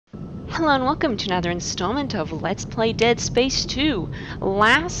Hello and welcome to another installment of Let's Play Dead Space 2.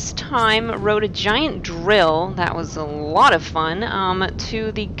 Last time rode a giant drill, that was a lot of fun,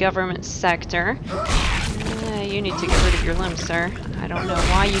 to the government sector. You need to get rid of your limbs, sir. I don't know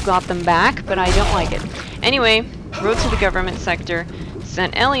why you got them back, but I don't like it. Anyway, rode to the government sector,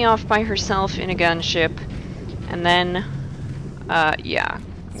 sent Ellie off by herself in a gunship, and then, yeah,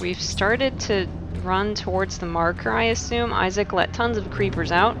 we've started to run towards the marker, I assume. Isaac let tons of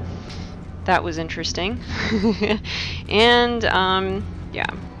creepers out. That was interesting. And, yeah,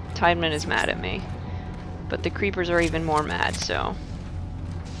 Tideman is mad at me. But the creepers are even more mad, so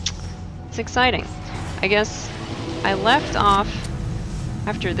it's exciting. I guess I left off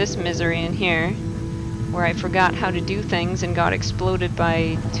after this misery in here, where I forgot how to do things and got exploded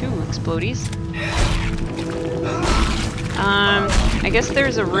by 2 explodies. I guess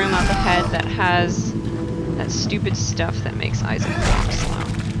there's a room up ahead that has that stupid stuff that makes Isaac walk slow.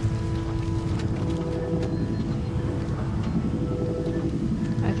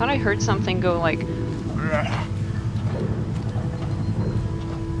 I thought I heard something go like...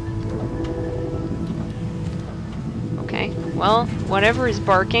 Okay, well, whatever is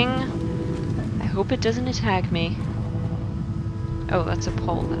barking, I hope it doesn't attack me. Oh, that's a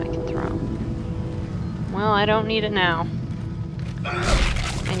pole that I can throw. Well, I don't need it now.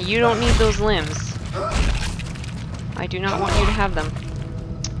 And you don't need those limbs. I do not want you to have them.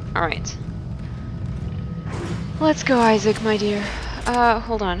 Alright. Let's go, Isaac, my dear.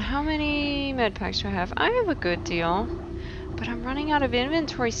 Hold on. How many med packs do I have? I have a good deal. But I'm running out of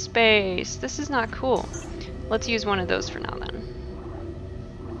inventory space. This is not cool. Let's use one of those for now, then.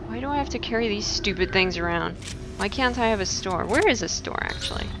 Why do I have to carry these stupid things around? Why can't I have a store? Where is a store,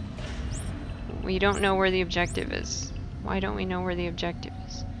 actually? We don't know where the objective is. Why don't we know where the objective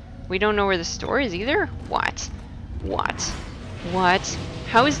is? We don't know where the store is either? What? What? What?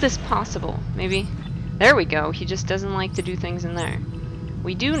 How is this possible? Maybe... There we go. He just doesn't like to do things in there.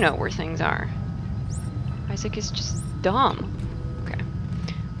 We do know where things are. Isaac is just dumb. Okay.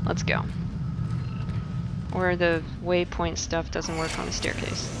 Let's go. Or the waypoint stuff doesn't work on a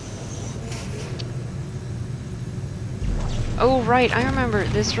staircase. Oh, right. I remember.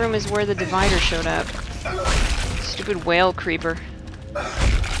 This room is where the divider showed up. Stupid whale creeper.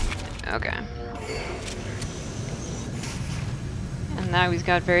 Okay. And now he's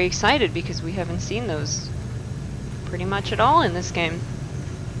got very excited because we haven't seen those pretty much at all in this game.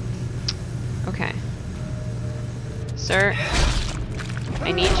 Okay. Sir,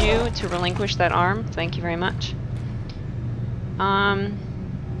 I need you to relinquish that arm. Thank you very much. I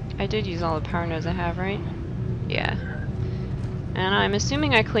did use all the power nodes I have, right? Yeah. And I'm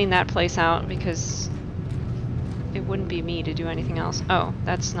assuming I cleaned that place out because it wouldn't be me to do anything else. Oh,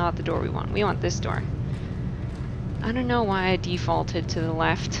 that's not the door we want. We want this door. I don't know why I defaulted to the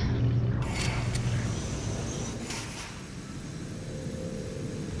left.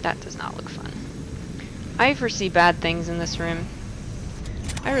 That does not look fun. I foresee bad things in this room.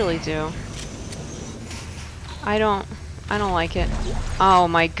 I really do. I don't like it. Oh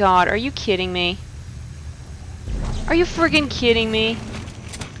my god, are you kidding me? Are you friggin' kidding me?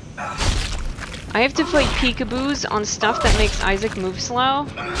 I have to fight peekaboos on stuff that makes Isaac move slow?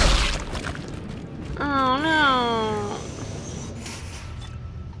 Oh no.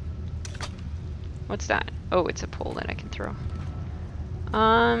 What's that? Oh, it's a pole that I can throw.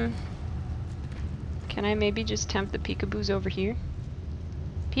 Can I maybe just tempt the peekaboos over here?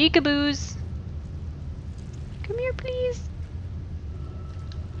 Peekaboos! Come here, please.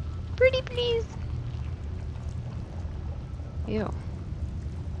 Pretty please. Ew.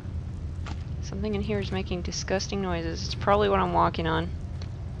 Something in here is making disgusting noises. It's probably what I'm walking on.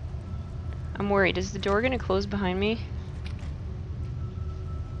 I'm worried. Is the door gonna close behind me?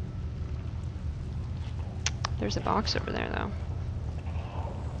 There's a box over there, though.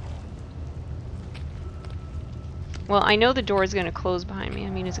 Well, I know the door is gonna close behind me. I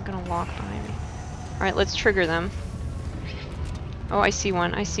mean, is it gonna lock behind me? Alright, let's trigger them. Oh, I see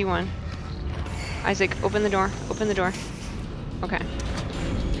one. I see one. Isaac, open the door. Open the door. Okay.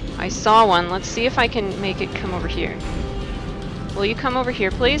 I saw one. Let's see if I can make it come over here. Will you come over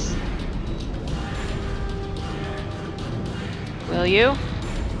here, please? Will you?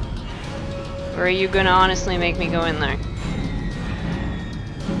 Or are you gonna honestly make me go in there?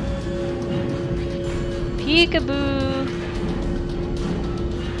 Peekaboo!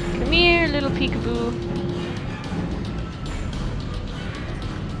 Come here, little peekaboo.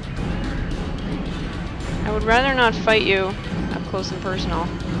 I would rather not fight you up close and personal.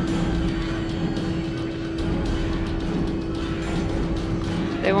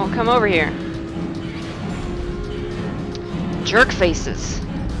 They won't come over here. Jerk faces.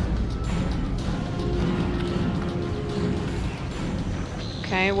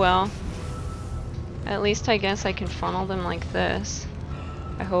 Okay, well, at least I guess I can funnel them like this.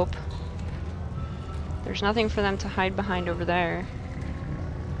 I hope. There's nothing for them to hide behind over there.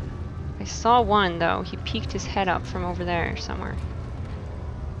 I saw one, though. He peeked his head up from over there somewhere.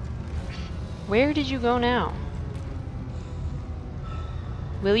 Where did you go now?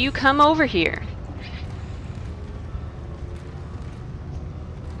 Will you come over here?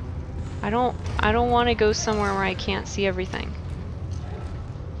 I don't want to go somewhere where I can't see everything.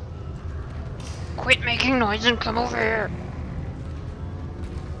 Quit making noise and come over here.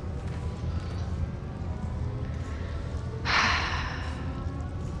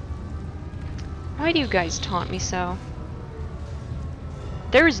 Why do you guys taunt me so?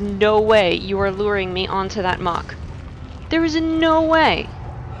 There is no way you are luring me onto that muck. There is no way.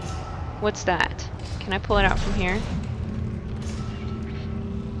 What's that? Can I pull it out from here?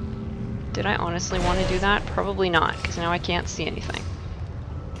 Did I honestly want to do that? Probably not, because now I can't see anything.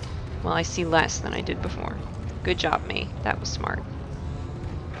 Well, I see less than I did before. Good job, me. That was smart.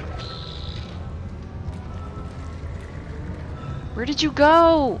 Where did you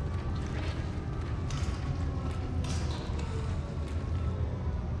go?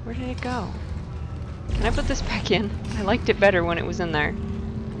 Where did it go? Can I put this back in? I liked it better when it was in there.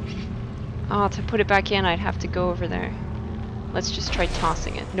 Oh, to put it back in, I'd have to go over there. Let's just try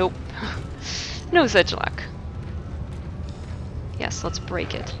tossing it. Nope. No such luck. Yes, let's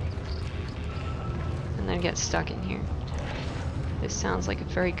break it. And then get stuck in here. This sounds like a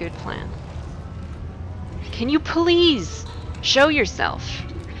very good plan. Can you please show yourself?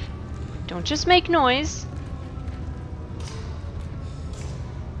 Don't just make noise.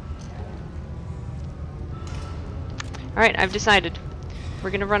 Alright, I've decided.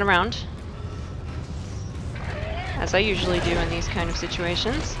 We're gonna run around. As I usually do in these kind of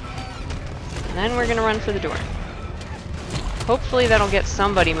situations. And then we're gonna run for the door. Hopefully that'll get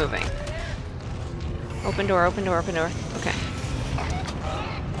somebody moving. Open door, open door, open door. Okay.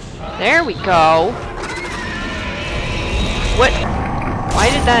 There we go! What? Why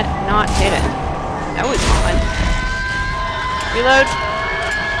did that not hit it? That was odd. Reload!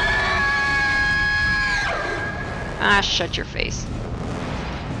 Ah, shut your face.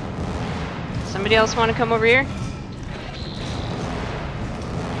 Somebody else want to come over here?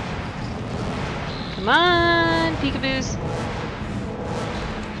 Come on, peekaboos.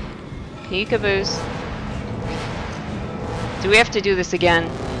 Peekaboos. Do we have to do this again?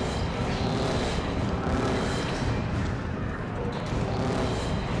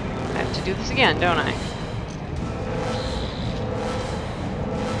 I have to do this again, don't I?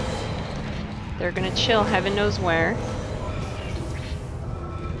 They're gonna chill heaven knows where.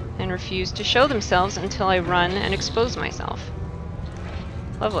 And refuse to show themselves until I run and expose myself.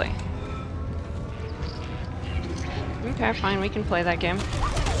 Lovely. Okay, fine, we can play that game.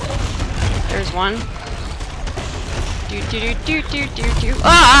 There's one. Do.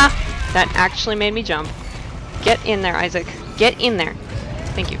 Ah! That actually made me jump. Get in there, Isaac. Get in there.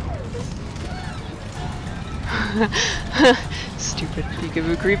 Thank you. Stupid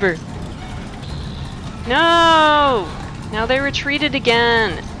peekaboo creeper. No! Now they retreated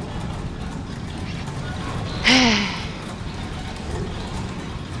again.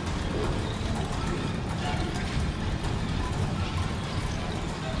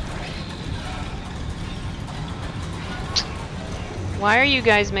 Why are you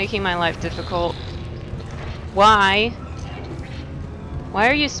guys making my life difficult? Why? Why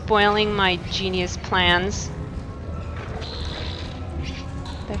are you spoiling my genius plans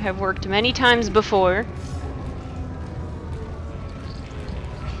that have worked many times before?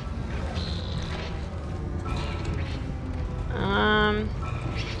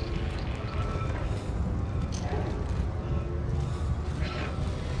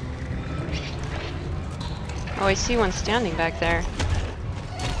 Oh, I see one standing back there.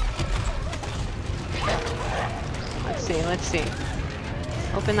 Let's see.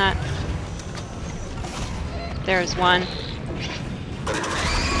 Open that. There's one.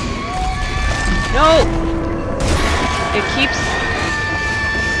 No! It keeps...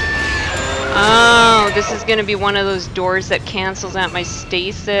 Oh, this is gonna be one of those doors that cancels out my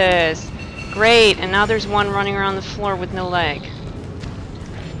stasis. Great, and now there's one running around the floor with no leg.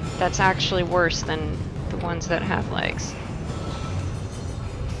 That's actually worse than the ones that have legs.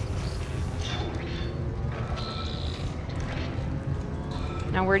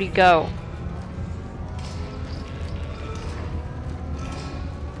 Now where'd he go?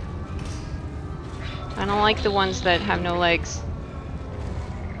 I don't like the ones that have no legs.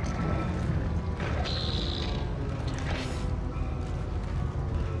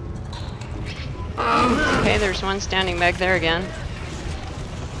 Okay, there's one standing back there again.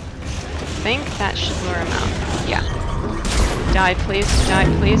 think that should lure him out. Yeah. Die, please. Die,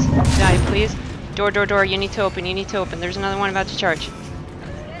 please. Die, please. Door, door, door. You need to open. You need to open. There's another one about to charge.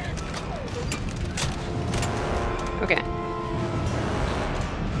 Okay.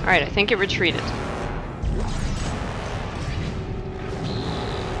 Alright, I think it retreated.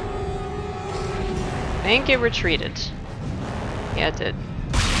 I think it retreated. Yeah, it did.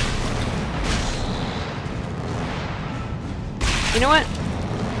 You know what?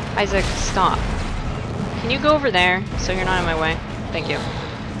 Isaac, stop. Can you go over there so you're not in my way? Thank you.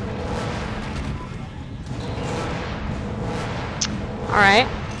 Alright.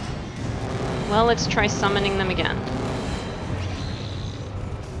 Well, let's try summoning them again.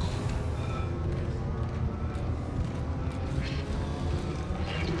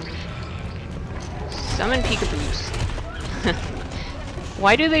 Summon peekaboos.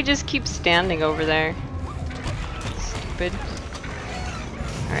 Why do they just keep standing over there? Stupid.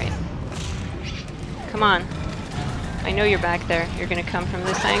 Alright. Come on. I know you're back there. You're gonna come from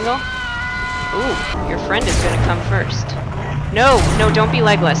this angle? Ooh, your friend is gonna come first. No! No, don't be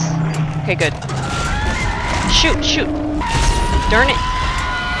legless. Okay, good. Shoot! Shoot! Darn it!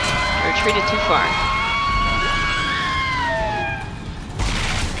 I retreated too far.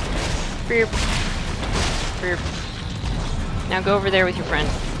 Beep. Beep. Now go over there with your friend.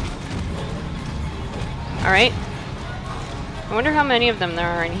 Alright. I wonder how many of them there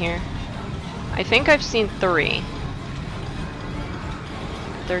are in here. I think I've seen 3.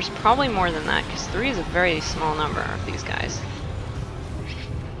 There's probably more than that, because 3 is a very small number of these guys.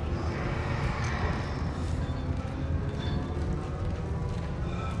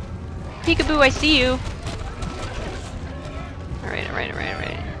 Peekaboo, I see you! Alright, alright, alright,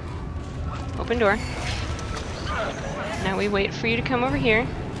 alright. Open door. Now we wait for you to come over here.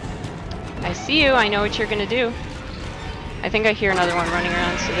 I see you, I know what you're gonna do. I think I hear another one running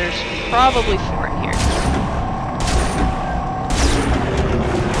around, so there's probably 4 in here.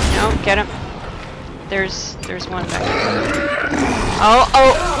 No, get him. There's one back here. Oh,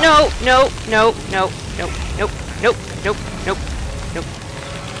 oh, no, no, no, no, nope, nope, nope, nope, nope, nope,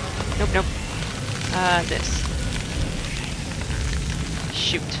 nope, nope. This.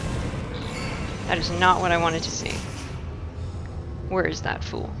 Shoot. That is not what I wanted to see. Where is that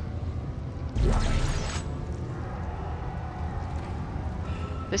fool?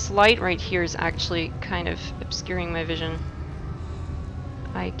 This light right here is actually kind of obscuring my vision.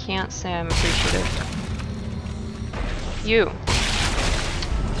 I can't say I'm appreciative. You!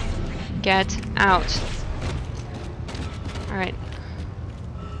 Get out! Alright.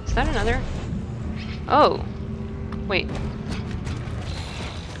 Is that another? Oh! Wait.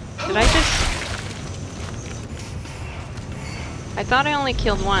 Did I just... I thought I only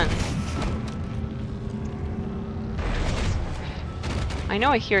killed one. I know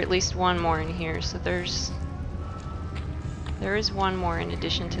I hear at least one more in here, so there is one more in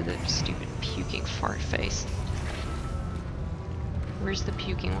addition to the stupid puking fart face. Where's the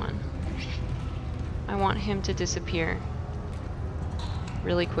puking one? I want him to disappear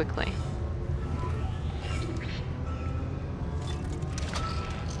really quickly.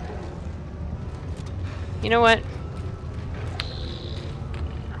 You know what?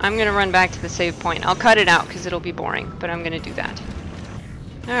 I'm gonna run back to the save point. I'll cut it out because it'll be boring, but I'm gonna do that.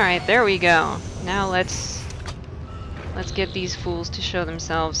 Alright, there we go. Now let's get these fools to show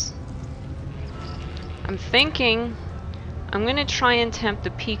themselves. I'm thinking I'm gonna try and tempt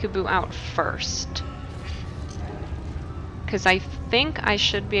the peekaboo out first. Because I think I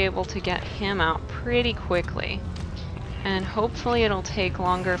should be able to get him out pretty quickly. And hopefully it'll take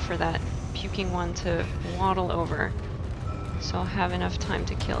longer for that puking one to waddle over. So I'll have enough time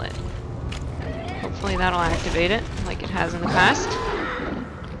to kill it. Hopefully that'll activate it, like it has in the past.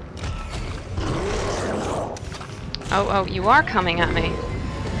 Oh, oh, you are coming at me.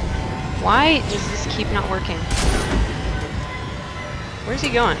 Why does this keep not working? Where's he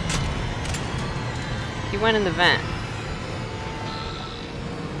going? He went in the vent.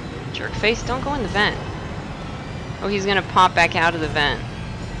 Jerkface, don't go in the vent. Oh, he's gonna pop back out of the vent.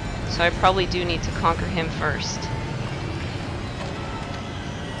 So I probably do need to conquer him first.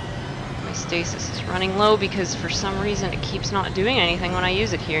 My stasis is running low because for some reason it keeps not doing anything when I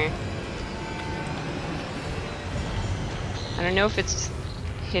use it here. I don't know if it's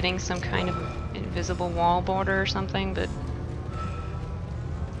hitting some kind of invisible wall border or something, but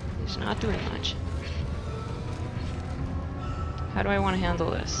it's not doing much. How do I want to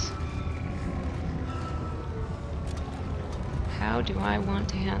handle this? How do I want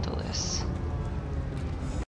to handle this?